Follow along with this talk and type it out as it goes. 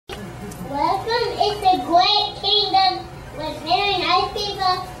It's a great kingdom with very nice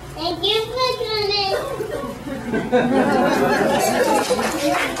people. Thank you for coming.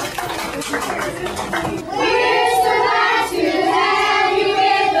 We're so glad to have you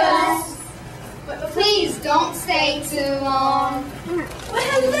with us. But please don't stay too long. Well,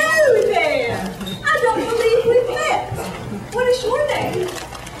 hello there. I don't believe we've met. What is your name?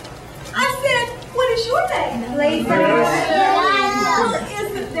 I said, what is your name? Well,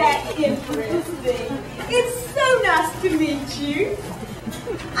 isn't that interesting? It's so nice to meet you.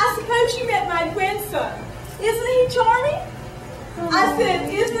 I suppose you met my grandson. Isn't he charming? I said,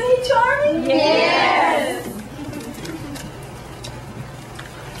 isn't he charming? Yes.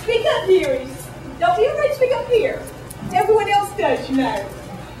 Speak up, dearies. Don't be afraid to speak up here. Everyone else does, you know.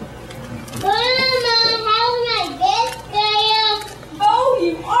 Grandma, how's my best girl? Oh,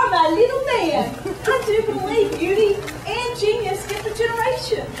 you are my little man. I do believe beauty and genius get the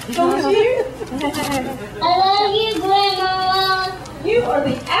generation. Don't you? I love you, Grandma. You are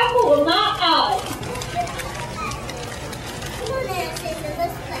the apple of my eye. Come on, Anastasia,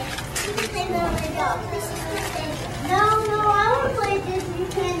 let's play. You can play with my dog. No, I want to play Disney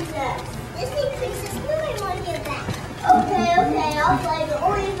Princess. Disney Princess, no, I want to get back. Okay, I'll play, but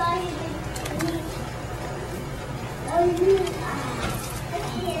only if I can okay,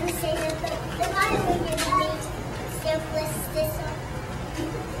 Anastasia, but if I don't get me, simplest this one.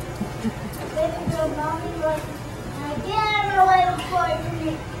 Baby girl, mommy was, I get away before it for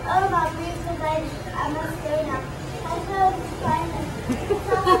me. Oh, my beautiful baby, I must go now. I'll go find them.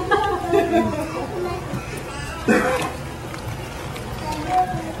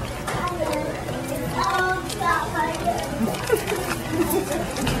 Oh, stop my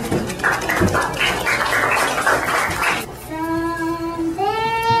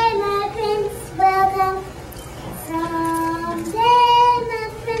Someday my prince will come. Someday my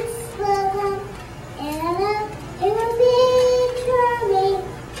prince will come. And it will be charming.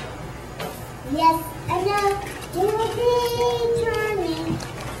 Yes, I know. It will be charming.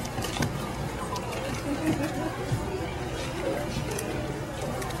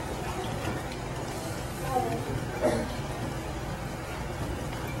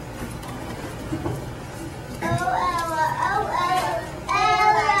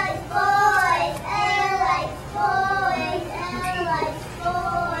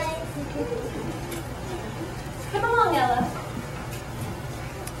 Come along, Ella.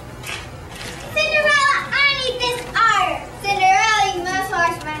 Cinderella, I need this iron. Cinderella, you must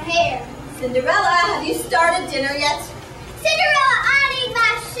wash my hair. Cinderella, have you started dinner yet? Cinderella, I need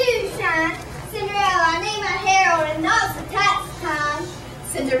my shoes shine. Cinderella, I need my hair on and nose attached time.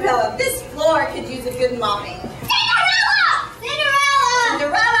 Cinderella, this floor could use a good mopping. Cinderella! Cinderella!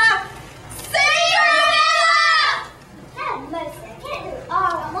 Cinderella! Cinderella! Have mercy, I can't do it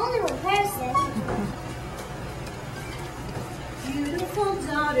all. I'm only one person. Beautiful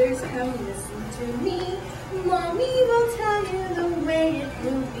daughters, come listen to me. Mommy will tell you the way it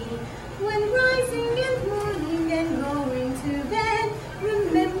will be. When rising and morning and going to bed,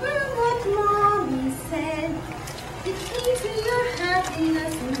 remember what Mommy said. The key to your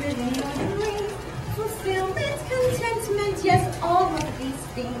happiness and living your dreams, fulfillment, contentment, yes, all of these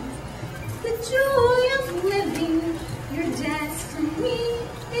things. The joy of living your destiny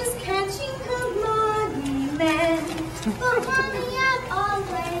is catching a money man. But mommy, I've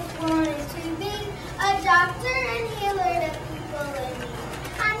always wanted to be a doctor and healer to people in need.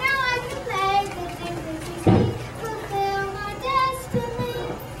 I know I can play the things that you see, fulfill my destiny.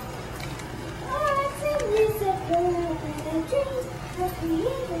 Arts and music, and a dream, the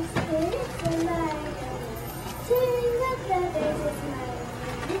creative spirit's alive. Sing the feathers is my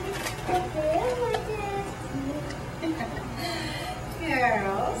dream, fulfill my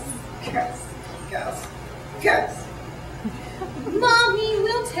Girls. Mommy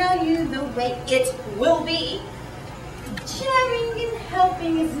will tell you the way it will be. Sharing and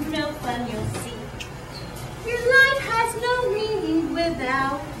helping is no fun, you'll see. Your life has no meaning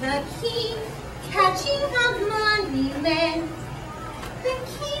without the key, catching up money men. The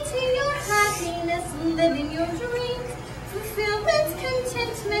key to your happiness, living your dreams, fulfillment,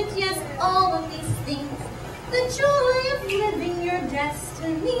 contentment, yes, all of these things. The joy of living your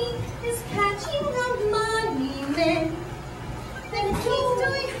destiny is catching up money men.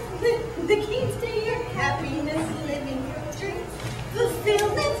 The keys to your happiness, living your dreams,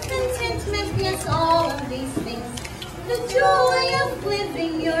 fulfillment, contentment, yes, all of these things.